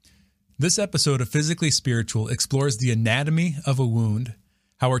This episode of Physically Spiritual explores the anatomy of a wound,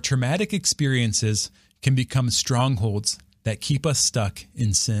 how our traumatic experiences can become strongholds that keep us stuck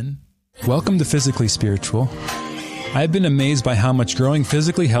in sin. Welcome to Physically Spiritual. I've been amazed by how much growing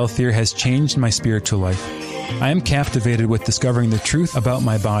physically healthier has changed my spiritual life. I am captivated with discovering the truth about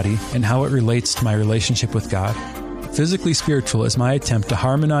my body and how it relates to my relationship with God. Physically Spiritual is my attempt to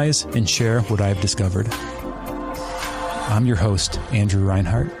harmonize and share what I have discovered. I'm your host, Andrew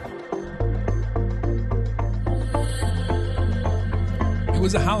Reinhardt. It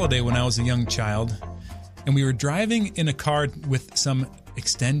was a holiday when I was a young child, and we were driving in a car with some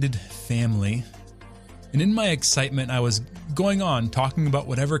extended family. And in my excitement, I was going on talking about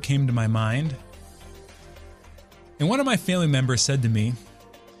whatever came to my mind. And one of my family members said to me,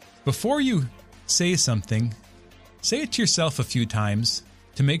 before you say something, say it to yourself a few times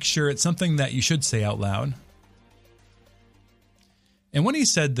to make sure it's something that you should say out loud. And when he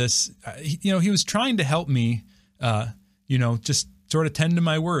said this, he was trying to help me, just sort of tend to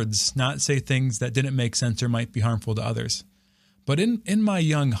my words, not say things that didn't make sense or might be harmful to others. But in my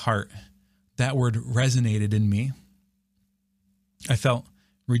young heart, that word resonated in me. I felt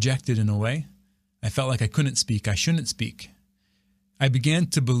rejected in a way. I felt like I couldn't speak. I shouldn't speak. I began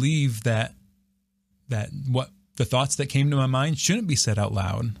to believe that what the thoughts that came to my mind shouldn't be said out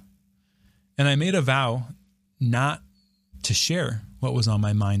loud. And I made a vow not to share what was on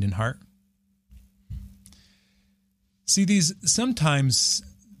my mind and heart. See, these sometimes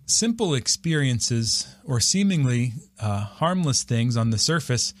simple experiences or seemingly harmless things on the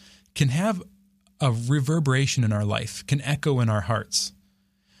surface can have a reverberation in our life, can echo in our hearts.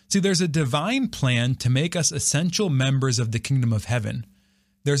 See, there's a divine plan to make us essential members of the kingdom of heaven.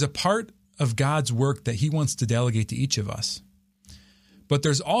 There's a part of God's work that He wants to delegate to each of us. But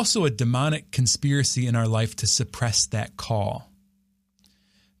there's also a demonic conspiracy in our life to suppress that call.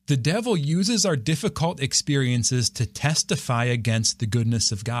 The devil uses our difficult experiences to testify against the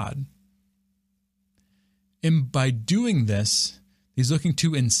goodness of God. And by doing this, he's looking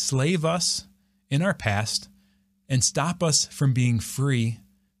to enslave us in our past and stop us from being free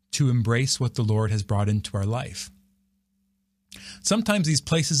to embrace what the Lord has brought into our life. Sometimes these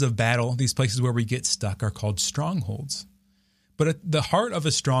places of battle, these places where we get stuck, are called strongholds. But at the heart of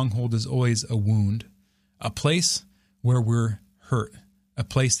a stronghold is always a wound, a place where we're hurt, a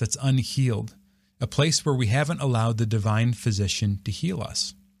place that's unhealed, a place where we haven't allowed the divine physician to heal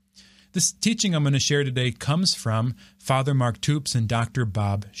us. This teaching I'm going to share today comes from Father Mark Toups and Dr.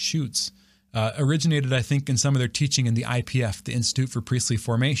 Bob Schuchts. Originated, I think, in some of their teaching in the IPF, the Institute for Priestly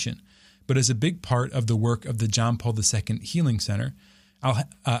Formation, but is a big part of the work of the John Paul II Healing Center. I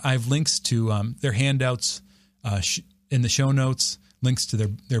have links to their handouts in the show notes, links to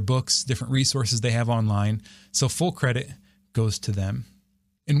their books, different resources they have online, so full credit goes to them.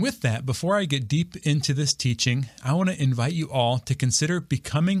 And with that, before I get deep into this teaching, I want to invite you all to consider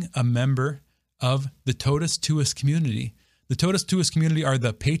becoming a member of the Totus Tuus community. The Totus Tuus community are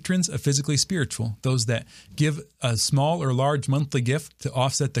the patrons of Physically Spiritual, those that give a small or large monthly gift to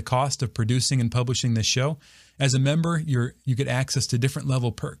offset the cost of producing and publishing this show. As a member, you get access to different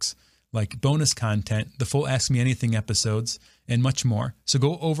level perks, like bonus content, the full Ask Me Anything episodes, and much more. So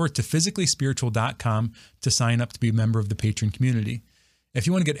go over to physicallyspiritual.com to sign up to be a member of the patron community. If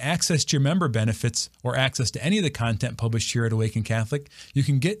you want to get access to your member benefits or access to any of the content published here at Awaken Catholic, you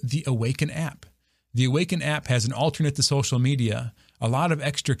can get the Awaken app. The Awaken app has an alternate to social media, a lot of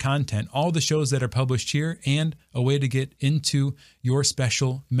extra content, all the shows that are published here, and a way to get into your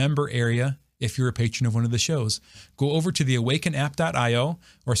special member area if you're a patron of one of the shows. Go over to the awakenapp.io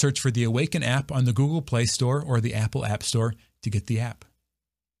or search for the Awaken app on the Google Play Store or the Apple App Store to get the app.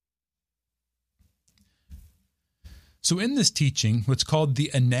 So in this teaching, what's called the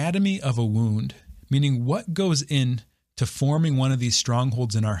anatomy of a wound, meaning what goes in to forming one of these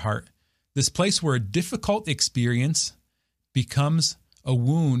strongholds in our heart, this place where a difficult experience becomes a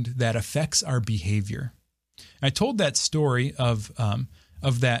wound that affects our behavior. I told that story of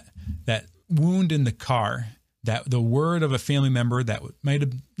that wound in the car, that the word of a family member that might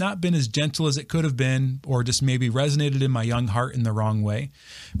have not been as gentle as it could have been, or just maybe resonated in my young heart in the wrong way,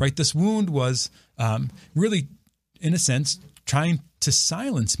 right? This wound was really, in a sense, trying to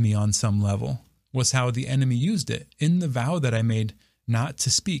silence me on some level, was how the enemy used it in the vow that I made not to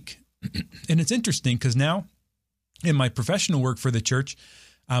speak. And it's interesting because now in my professional work for the church,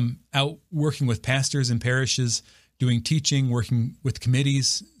 I'm out working with pastors and parishes, doing teaching, working with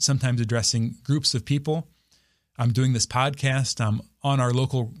committees, sometimes addressing groups of people. I'm doing this podcast. I'm on our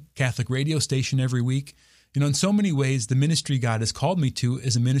local Catholic radio station every week. In so many ways, the ministry God has called me to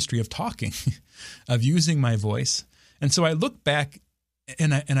is a ministry of talking, of using my voice. And so I look back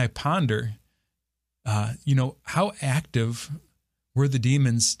And I ponder, how active were the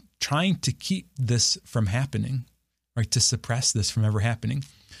demons trying to keep this from happening, right? To suppress this from ever happening.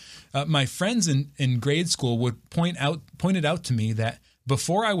 My friends in grade school would point it out to me that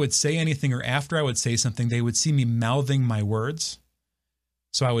before I would say anything or after I would say something, they would see me mouthing my words.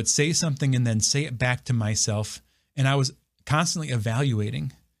 So I would say something and then say it back to myself. And I was constantly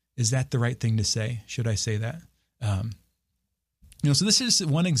evaluating, is that the right thing to say? Should I say that? So this is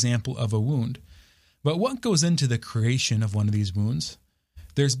one example of a wound. But what goes into the creation of one of these wounds?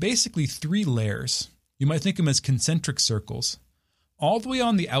 There's basically 3 layers. You might think of them as concentric circles. All the way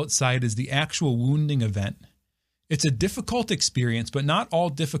on the outside is the actual wounding event. It's a difficult experience, but not all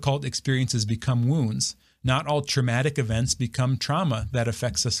difficult experiences become wounds. Not all traumatic events become trauma that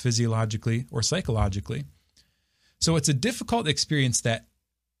affects us physiologically or psychologically. So it's a difficult experience that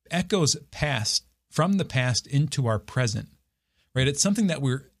echoes from the past into our present, right? It's something that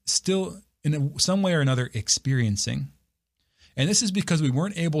we're still in some way or another experiencing. And this is because we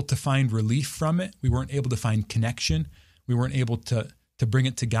weren't able to find relief from it. We weren't able to find connection. We weren't able to bring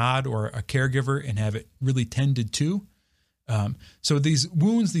it to God or a caregiver and have it really tended to. So these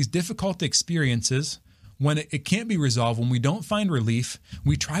wounds, these difficult experiences, when it can't be resolved, when we don't find relief,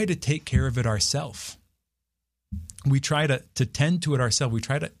 we try to take care of it ourselves. We try to tend to it ourselves. We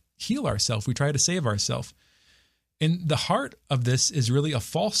try to heal ourselves. We try to save ourselves. And the heart of this is really a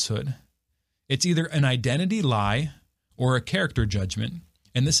falsehood. It's either an identity lie or a character judgment.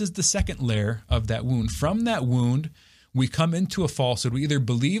 And this is the second layer of that wound. From that wound, we come into a falsehood. We either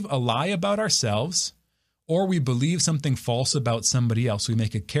believe a lie about ourselves or we believe something false about somebody else. We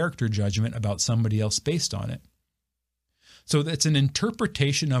make a character judgment about somebody else based on it. So that's an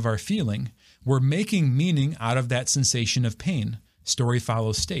interpretation of our feeling. We're making meaning out of that sensation of pain. Story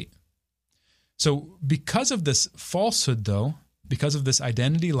follows state. So because of this falsehood, though, because of this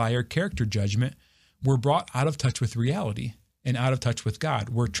identity lie or character judgment, we're brought out of touch with reality and out of touch with God.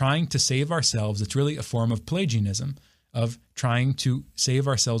 We're trying to save ourselves. It's really a form of Pelagianism, of trying to save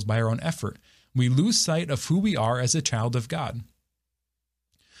ourselves by our own effort. We lose sight of who we are as a child of God.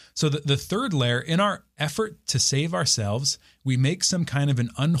 So the third layer, in our effort to save ourselves, we make some kind of an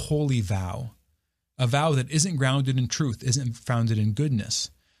unholy vow, a vow that isn't grounded in truth, isn't founded in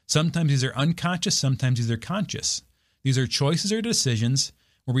goodness. Sometimes these are unconscious, sometimes these are conscious. These are choices or decisions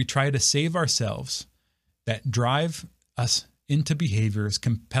where we try to save ourselves that drive us into behaviors,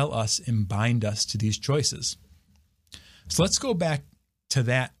 compel us, and bind us to these choices. So let's go back to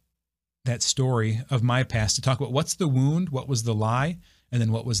that story of my past to talk about what's the wound, what was the lie, and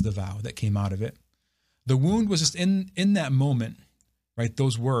then what was the vow that came out of it. The wound was just in that moment, right?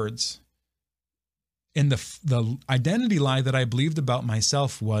 Those words. And the identity lie that I believed about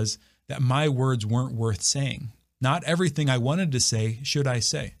myself was that my words weren't worth saying. Not everything I wanted to say should I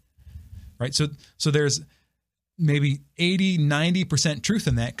say, right? So there's maybe 80, 90% truth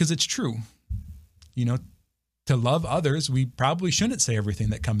in that because it's true. To love others, we probably shouldn't say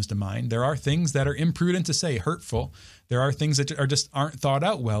everything that comes to mind. There are things that are imprudent to say, hurtful. There are things that aren't thought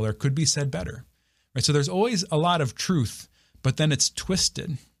out well or could be said better, right? So there's always a lot of truth, but then it's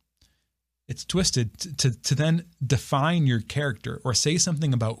twisted. It's twisted to then define your character or say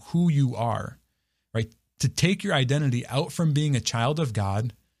something about who you are, right? To take your identity out from being a child of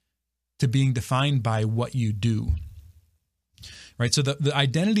God to being defined by what you do, right? So the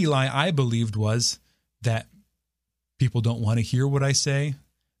identity lie I believed was that people don't want to hear what I say,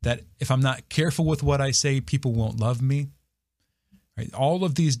 that if I'm not careful with what I say, people won't love me, right? All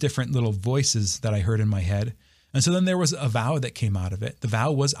of these different little voices that I heard in my head. And so then there was a vow that came out of it. The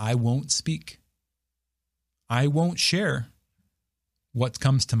vow was, I won't speak. I won't share what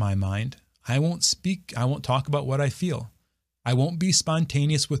comes to my mind. I won't speak. I won't talk about what I feel. I won't be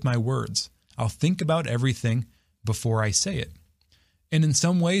spontaneous with my words. I'll think about everything before I say it. And in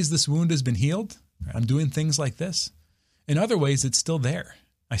some ways, this wound has been healed. I'm doing things like this. In other ways, it's still there.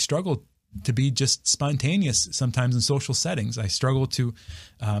 I struggle to be just spontaneous sometimes in social settings. I struggle to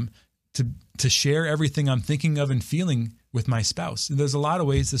share everything I'm thinking of and feeling with my spouse. There's a lot of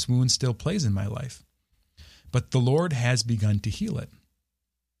ways this wound still plays in my life. But the Lord has begun to heal it.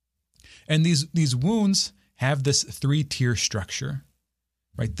 And these wounds have this 3-tier structure,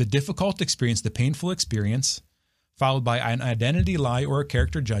 right? The difficult experience, the painful experience, followed by an identity lie or a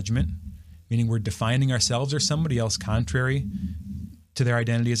character judgment, meaning we're defining ourselves or somebody else contrary to their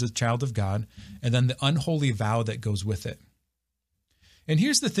identity as a child of God, and then the unholy vow that goes with it. And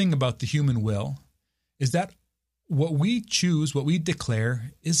here's the thing about the human will, is that what we choose, what we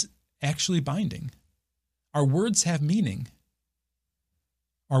declare, is actually binding. Our words have meaning.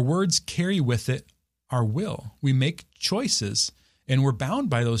 Our words carry with it our will. We make choices And we're bound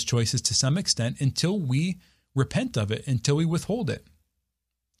by those choices to some extent until we repent of it, until we withhold it.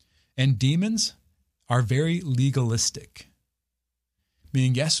 And demons are very legalistic.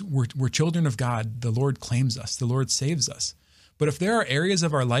 Meaning, yes, we're children of God. The Lord claims us. The Lord saves us. But if there are areas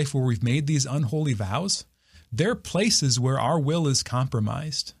of our life where we've made these unholy vows, there are places where our will is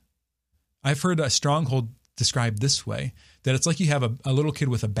compromised. I've heard a stronghold described this way, that it's like you have a little kid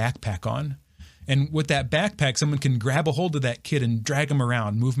with a backpack on. And with that backpack, someone can grab a hold of that kid and drag him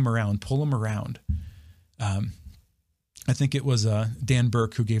around, move him around, pull him around. I think it was Dan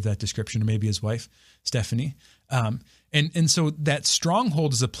Burke who gave that description, or maybe his wife, Stephanie. And so that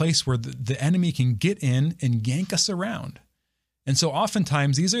stronghold is a place where the enemy can get in and yank us around. And so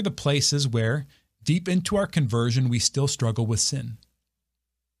oftentimes these are the places where deep into our conversion, we still struggle with sin.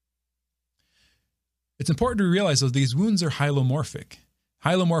 It's important to realize that these wounds are hylomorphic.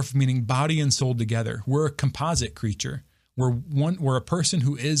 Hylomorphic meaning body and soul together. We're a composite creature. We're a person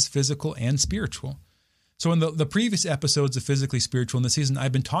who is physical and spiritual. So in the previous episodes of Physically Spiritual in the season,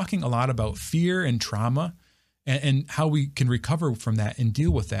 I've been talking a lot about fear and trauma and how we can recover from that and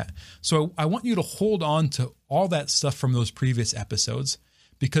deal with that. So I want you to hold on to all that stuff from those previous episodes,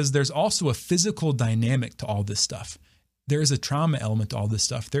 because there's also a physical dynamic to all this stuff. There is a trauma element to all this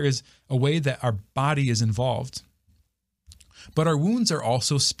stuff. There is a way that our body is involved. But our wounds are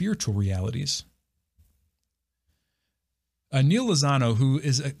also spiritual realities. Neil Lozano, who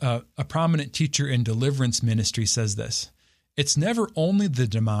is a prominent teacher in deliverance ministry, says this: it's never only the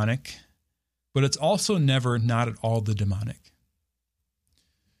demonic, but it's also never not at all the demonic.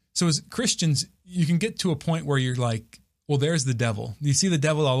 So as Christians, you can get to a point where you're like, well, there's the devil. You see the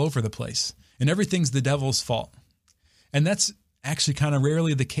devil all over the place, and everything's the devil's fault. And that's actually kind of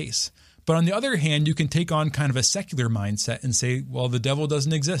rarely the case. But on the other hand, you can take on kind of a secular mindset and say, well, the devil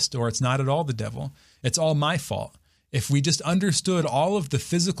doesn't exist, or it's not at all the devil. It's all my fault. If we just understood all of the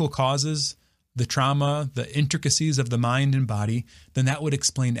physical causes, the trauma, the intricacies of the mind and body, then that would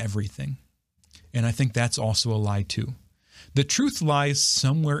explain everything. And I think that's also a lie too. The truth lies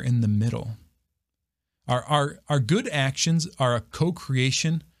somewhere in the middle. Our good actions are a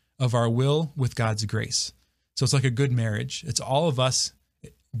co-creation of our will with God's grace. So it's like a good marriage. It's all of us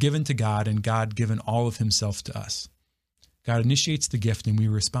given to God, and God given all of himself to us. God initiates the gift and we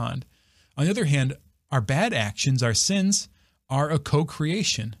respond. On the other hand, our bad actions, our sins, are a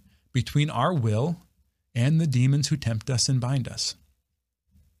co-creation between our will and the demons who tempt us and bind us.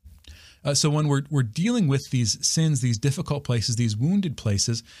 So when we're dealing with these sins, these difficult places, these wounded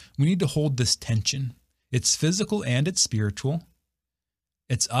places, we need to hold this tension. It's physical and it's spiritual.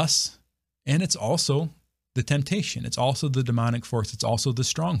 It's us, and it's also the temptation. It's also the demonic force. It's also the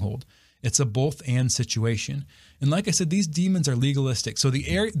stronghold. It's a both and situation. And like I said, these demons are legalistic. So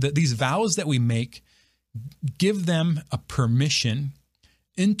these vows that we make, give them a permission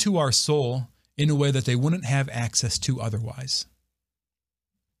into our soul in a way that they wouldn't have access to otherwise.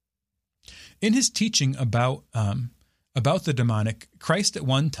 In his teaching about the demonic, Christ at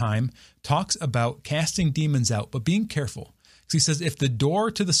one time talks about casting demons out, but being careful. Because he says, if the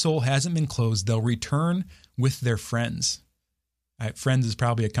door to the soul hasn't been closed, they'll return with their friends. Friends is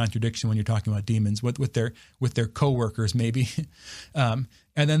probably a contradiction when you're talking about demons, with their coworkers maybe. And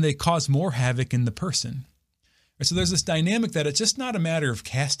then they cause more havoc in the person. So there's this dynamic that it's just not a matter of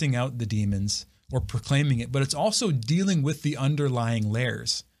casting out the demons or proclaiming it, but it's also dealing with the underlying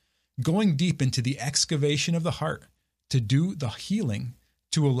layers, going deep into the excavation of the heart to do the healing,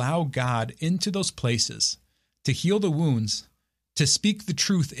 to allow God into those places, to heal the wounds, to speak the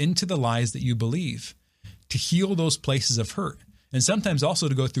truth into the lies that you believe, to heal those places of hurt, and sometimes also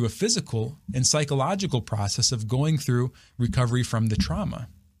to go through a physical and psychological process of going through recovery from the trauma.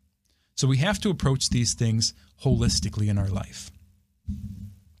 So we have to approach these things holistically in our life.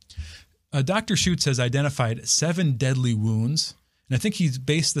 Dr. Schutz has identified 7 deadly wounds, and I think he's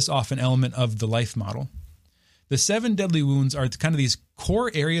based this off an element of the life model. The 7 deadly wounds are kind of these core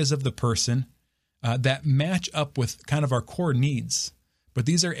areas of the person that match up with kind of our core needs. But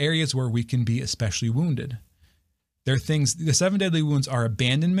these are areas where we can be especially wounded. The 7 deadly wounds are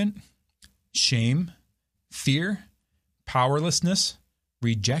abandonment, shame, fear, powerlessness,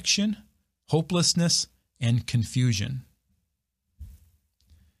 rejection, hopelessness, and confusion.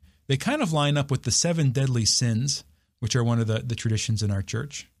 They kind of line up with the 7 deadly sins, which are one of the traditions in our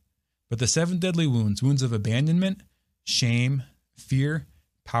church. But the 7 deadly wounds of abandonment, shame, fear,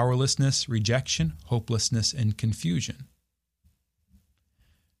 powerlessness, rejection, hopelessness, and confusion.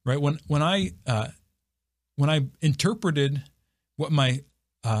 Right? When I interpreted what my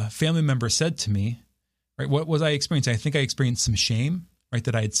family member said to me, right? What was I experiencing? I think I experienced some shame, right?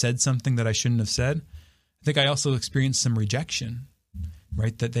 That I had said something that I shouldn't have said. I think I also experienced some rejection.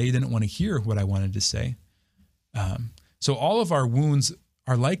 right? That they didn't want to hear what I wanted to say. So all of our wounds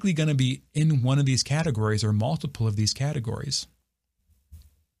are likely going to be in one of these categories or multiple of these categories.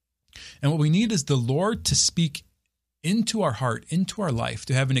 And what we need is the Lord to speak into our heart, into our life,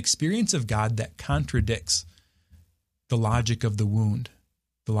 to have an experience of God that contradicts the logic of the wound,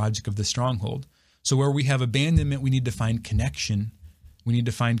 the logic of the stronghold. So where we have abandonment, we need to find connection. We need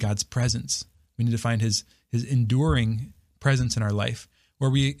to find God's presence. We need to find his enduring presence in our life. Where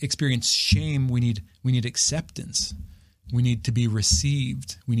we experience shame, we need acceptance. We need to be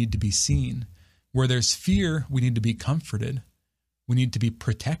received. We need to be seen. Where there's fear, we need to be comforted. We need to be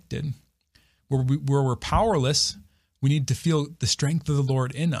protected. Where we're powerless, we need to feel the strength of the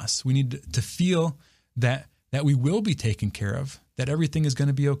Lord in us. We need to feel that we will be taken care of, that everything is going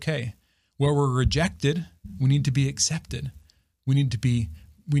to be okay. Where we're rejected, we need to be accepted. We need to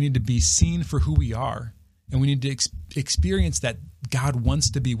be seen for who we are. And we need to experience that God wants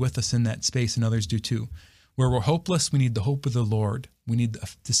to be with us in that space, and others do too. Where we're hopeless, we need the hope of the Lord. We need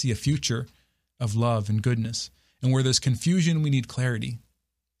to see a future of love and goodness. And where there's confusion, we need clarity.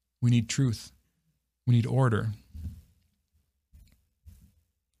 We need truth. We need order.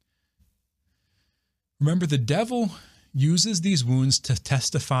 Remember, the devil uses these wounds to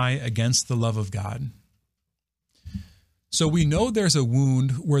testify against the love of God. So we know there's a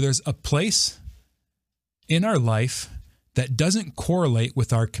wound where there's a place in our life that doesn't correlate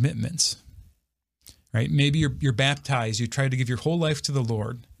with our commitments, right? Maybe you're baptized, you try to give your whole life to the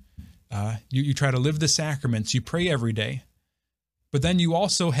Lord. You try to live the sacraments, you pray every day. But then you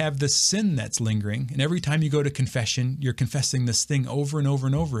also have this sin that's lingering. And every time you go to confession, you're confessing this thing over and over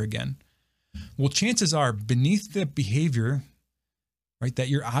and over again. Well, chances are beneath the behavior, right, that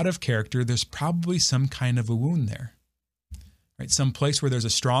you're out of character, there's probably some kind of a wound there, right? Some place where there's a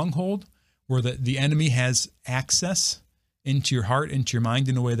stronghold, where the enemy has access into your heart, into your mind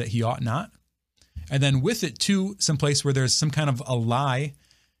in a way that he ought not. And then with it too, some place where there's some kind of a lie,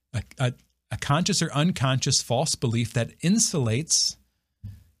 a conscious or unconscious false belief that insulates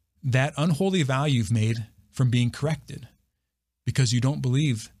that unholy vow you've made from being corrected because you don't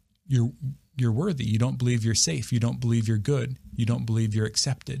believe you're worthy. You don't believe you're safe. You don't believe you're good. You don't believe you're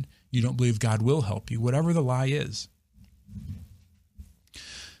accepted. You don't believe God will help you, whatever the lie is.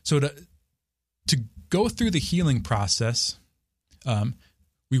 So to go through the healing process,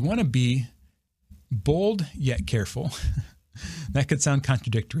 we want to be bold yet careful. That could sound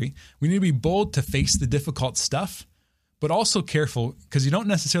contradictory. We need to be bold to face the difficult stuff, but also careful because you don't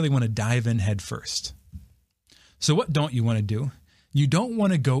necessarily want to dive in head first. So what don't you want to do? You don't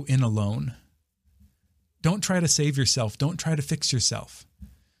want to go in alone. Don't try to save yourself. Don't try to fix yourself.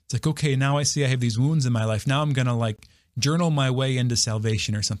 It's like, okay, now I see I have these wounds in my life. Now I'm going to journal my way into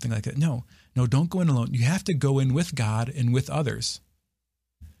salvation or something like that. No, don't go in alone. You have to go in with God and with others.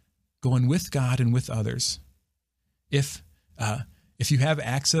 Go in with God and with others. If you have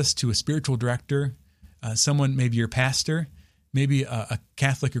access to a spiritual director, someone, maybe your pastor, maybe a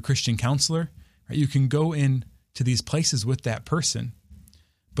Catholic or Christian counselor, right, you can go in to these places with that person.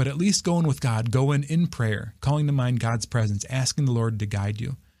 But at least go in with God, go in prayer, calling to mind God's presence, asking the Lord to guide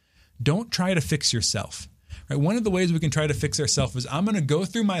you. Don't try to fix yourself. Right? One of the ways we can try to fix ourselves is I'm going to go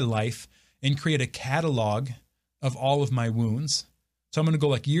through my life and create a catalog of all of my wounds. So I'm going to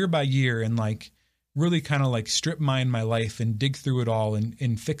go year by year and really kind of strip mine my life and dig through it all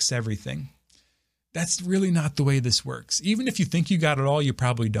and fix everything. That's really not the way this works. Even if you think you got it all, you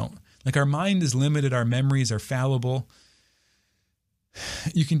probably don't. Our mind is limited. Our memories are fallible.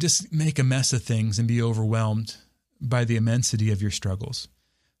 You can just make a mess of things and be overwhelmed by the immensity of your struggles.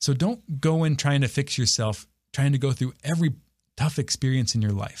 So don't go in trying to fix yourself, trying to go through every tough experience in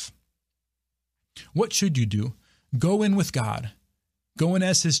your life. What should you do? Go in with God. Go in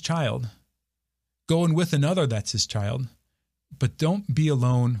as his child. Go in with another that's his child. But don't be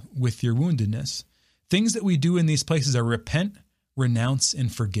alone with your woundedness. Things that we do in these places are repent, renounce,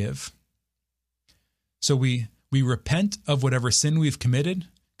 and forgive. So we repent of whatever sin we've committed,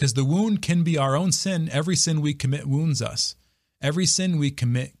 because the wound can be our own sin. Every sin we commit wounds us. Every sin we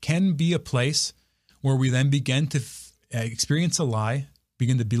commit can be a place where we then begin to experience a lie,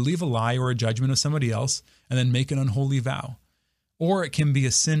 begin to believe a lie or a judgment of somebody else, and then make an unholy vow. Or it can be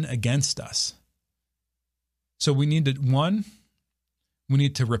a sin against us. So we need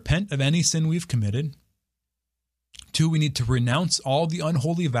to repent of any sin we've committed. 2, we need to renounce all the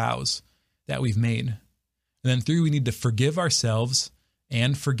unholy vows that we've made. And then 3, we need to forgive ourselves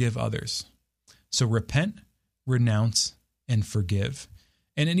and forgive others. So repent, renounce, and forgive.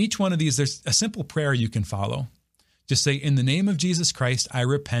 And in each one of these, there's a simple prayer you can follow. Just say, in the name of Jesus Christ, I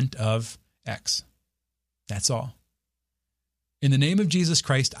repent of X. That's all. In the name of Jesus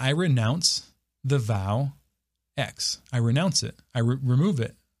Christ, I renounce the vow X. I renounce it. I remove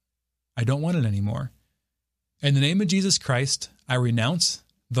it. I don't want it anymore. In the name of Jesus Christ, I renounce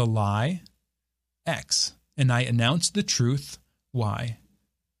the lie X, and I announce the truth Y.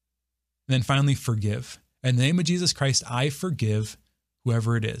 And then finally, forgive. In the name of Jesus Christ, I forgive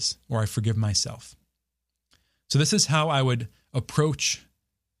whoever it is, or I forgive myself. So this is how I would approach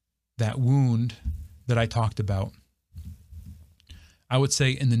that wound that I talked about. I would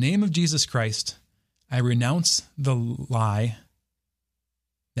say, in the name of Jesus Christ, I renounce the lie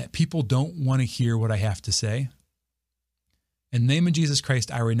that people don't want to hear what I have to say. In the name of Jesus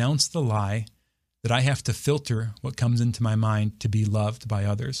Christ, I renounce the lie that I have to filter what comes into my mind to be loved by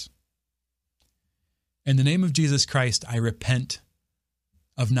others. In the name of Jesus Christ, I repent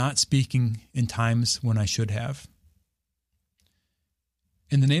of not speaking in times when I should have.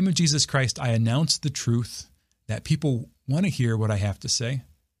 In the name of Jesus Christ, I announce the truth that people want to hear what I have to say.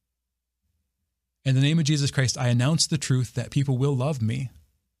 In the name of Jesus Christ, I announce the truth that people will love me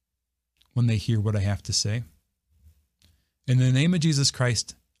when they hear what I have to say. In the name of Jesus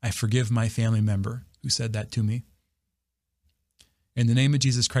Christ, I forgive my family member who said that to me. In the name of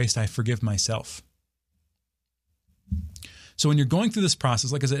Jesus Christ, I forgive myself. So when you're going through this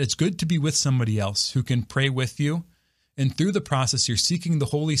process, like I said, it's good to be with somebody else who can pray with you. And through the process, you're seeking the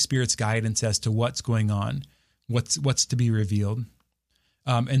Holy Spirit's guidance as to what's going on, what's to be revealed.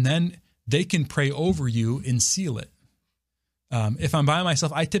 And then they can pray over you and seal it. If I'm by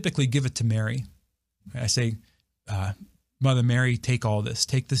myself, I typically give it to Mary. I say, Mother Mary, take all this.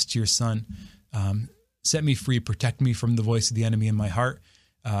 Take this to your son. Set me free. Protect me from the voice of the enemy in my heart.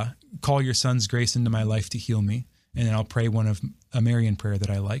 Call your son's grace into my life to heal me. And then I'll pray a Marian prayer that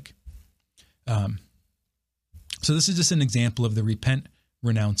I like. So this is just an example of the repent,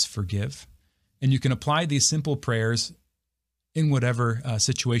 renounce, forgive. And you can apply these simple prayers in whatever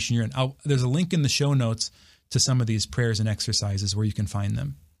situation you're in. There's a link in the show notes to some of these prayers and exercises where you can find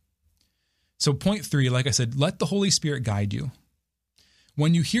them. So point 3, like I said, let the Holy Spirit guide you.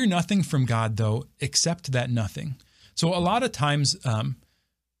 When you hear nothing from God, though, accept that nothing. So a lot of times,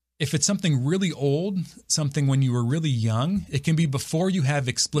 if it's something really old, something when you were really young, it can be before you have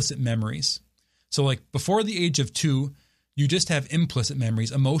explicit memories. So like before the age of 2, you just have implicit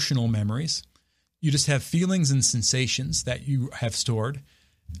memories, emotional memories. You just have feelings and sensations that you have stored.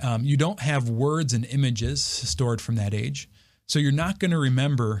 You don't have words and images stored from that age. So you're not going to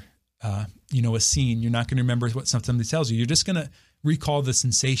remember, a scene. You're not going to remember what somebody tells you. You're just going to recall the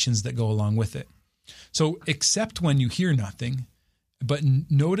sensations that go along with it. So accept when you hear nothing, but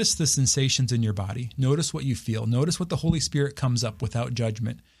notice the sensations in your body. Notice what you feel. Notice what the Holy Spirit comes up without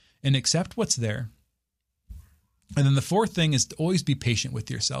judgment, and accept what's there. And then the fourth thing is to always be patient with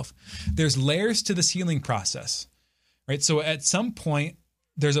yourself. There's layers to this healing process, right? So at some point,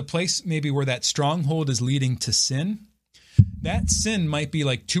 there's a place maybe where that stronghold is leading to sin. That sin might be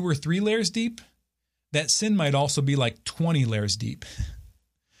like 2 or 3 layers deep. That sin might also be like 20 layers deep,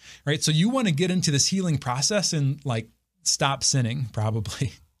 right? So you want to get into this healing process and like stop sinning,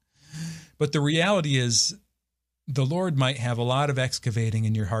 probably. But the reality is the Lord might have a lot of excavating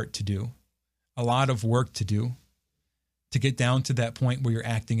in your heart to do, a lot of work to do to get down to that point where you're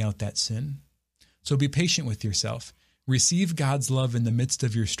acting out that sin. So be patient with yourself. Receive God's love in the midst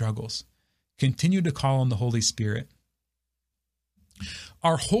of your struggles. Continue to call on the Holy Spirit.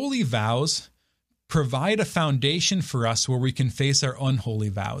 Our holy vows provide a foundation for us where we can face our unholy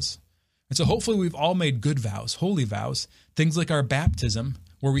vows. And so hopefully we've all made good vows, holy vows, things like our baptism,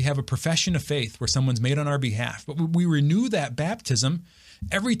 where we have a profession of faith where someone's made on our behalf. But we renew that baptism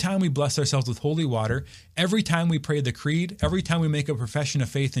every time we bless ourselves with holy water, every time we pray the creed, every time we make a profession of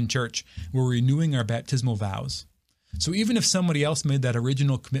faith in church, we're renewing our baptismal vows. So even if somebody else made that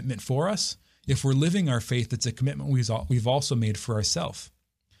original commitment for us, if we're living our faith, it's a commitment we've also made for ourselves.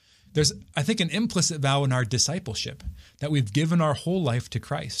 There's, I think, an implicit vow in our discipleship that we've given our whole life to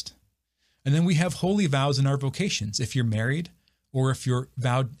Christ. And then we have holy vows in our vocations. If you're married or if you're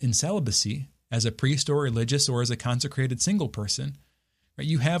vowed in celibacy as a priest or religious or as a consecrated single person, right,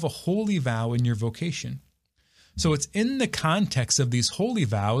 you have a holy vow in your vocation. So it's in the context of these holy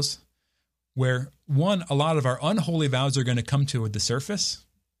vows where, one, a lot of our unholy vows are going to come to the surface,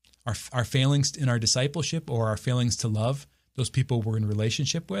 our failings in our discipleship or our failings to love those people we're in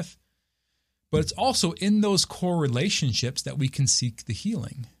relationship with. But it's also in those core relationships that we can seek the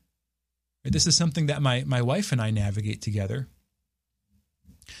healing. This is something that my wife and I navigate together.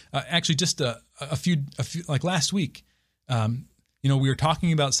 Actually, just a few, like last week, we were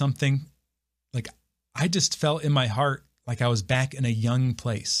talking about something, like I just felt in my heart like I was back in a young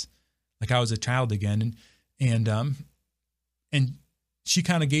place, like I was a child again, and And she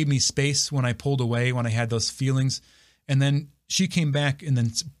kind of gave me space when I pulled away, when I had those feelings. And then she came back and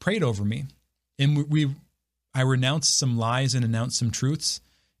then prayed over me. And I renounced some lies and announced some truths,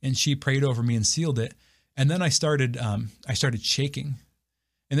 and she prayed over me and sealed it. And then I started shaking.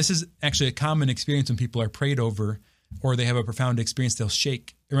 And this is actually a common experience when people are prayed over or they have a profound experience, they'll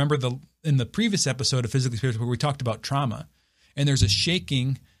shake. Remember in the previous episode of Physically Spiritual, where we talked about trauma, and there's a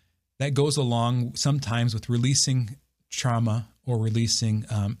shaking that goes along sometimes with releasing trauma or releasing,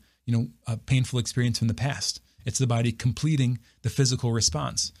 a painful experience from the past. It's the body completing the physical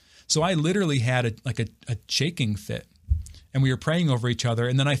response. So I literally had a shaking fit, and we were praying over each other.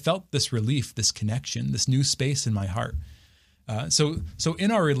 And then I felt this relief, this connection, this new space in my heart. So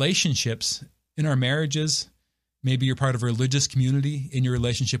in our relationships, in our marriages, maybe you're part of a religious community, in your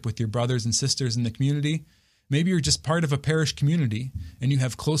relationship with your brothers and sisters in the community. Maybe you're just part of a parish community and you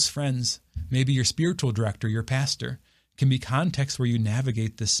have close friends. Maybe your spiritual director, your pastor, can be contexts where you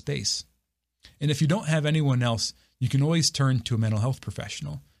navigate this space. And if you don't have anyone else, you can always turn to a mental health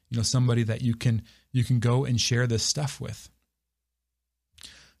professional, somebody that you can go and share this stuff with.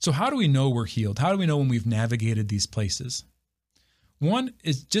 So how do we know we're healed? How do we know when we've navigated these places? One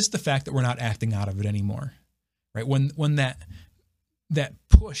is just the fact that we're not acting out of it anymore, right? When that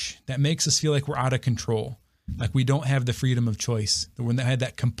push that makes us feel like we're out of control, like we don't have the freedom of choice, when they had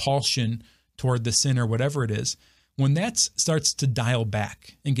that compulsion toward the sin or whatever it is, when that starts to dial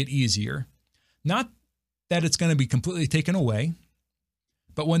back and get easier, not that it's going to be completely taken away,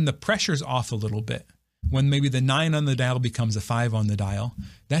 but when the pressure's off a little bit, when maybe the 9 on the dial becomes a 5 on the dial,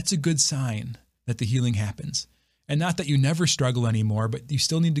 that's a good sign that the healing happens. And not that you never struggle anymore, but you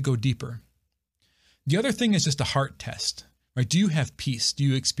still need to go deeper. The other thing is just a heart test, right? Do you have peace? Do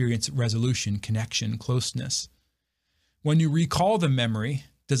you experience resolution, connection, closeness? When you recall the memory,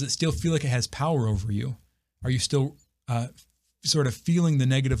 does it still feel like it has power over you? Are you still sort of feeling the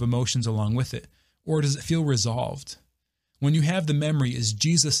negative emotions along with it? Or does it feel resolved? When you have the memory, is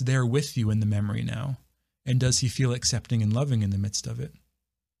Jesus there with you in the memory now? And does he feel accepting and loving in the midst of it?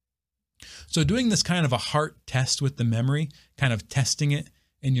 So doing this kind of a heart test with the memory, kind of testing it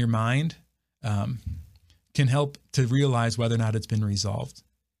in your mind, can help to realize whether or not it's been resolved.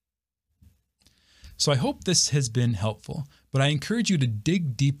 So I hope this has been helpful, but I encourage you to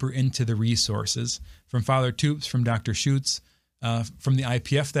dig deeper into the resources from Father Toops, from Dr. Schutz, from the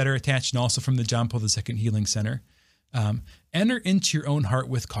IPF that are attached, and also from the John Paul II Healing Center. Enter into your own heart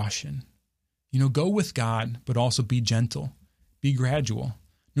with caution. Go with God, but also be gentle, be gradual.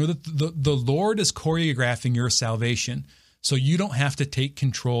 Know that the Lord is choreographing your salvation, so you don't have to take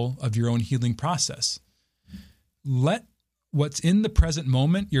control of your own healing process. Let what's in the present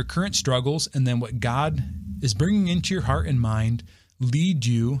moment, your current struggles, and then what God is bringing into your heart and mind lead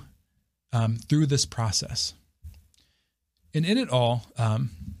you through this process. And in it all,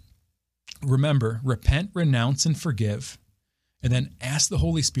 remember, repent, renounce, and forgive, and then ask the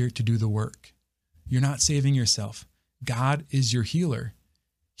Holy Spirit to do the work. You're not saving yourself. God is your healer.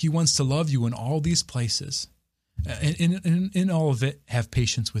 He wants to love you in all these places. In all of it, have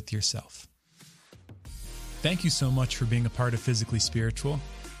patience with yourself. Thank you so much for being a part of Physically Spiritual.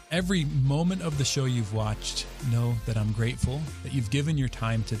 Every moment of the show you've watched, know that I'm grateful that you've given your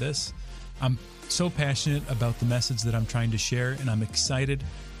time to this. I'm so passionate about the message that I'm trying to share, and I'm excited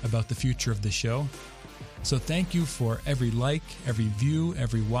about the future of the show. So thank you for every like, every view,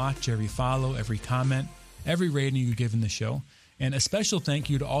 every watch, every follow, every comment, every rating you give in the show. And a special thank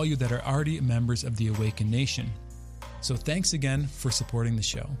you to all you that are already members of the Awakened Nation. So thanks again for supporting the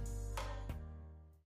show.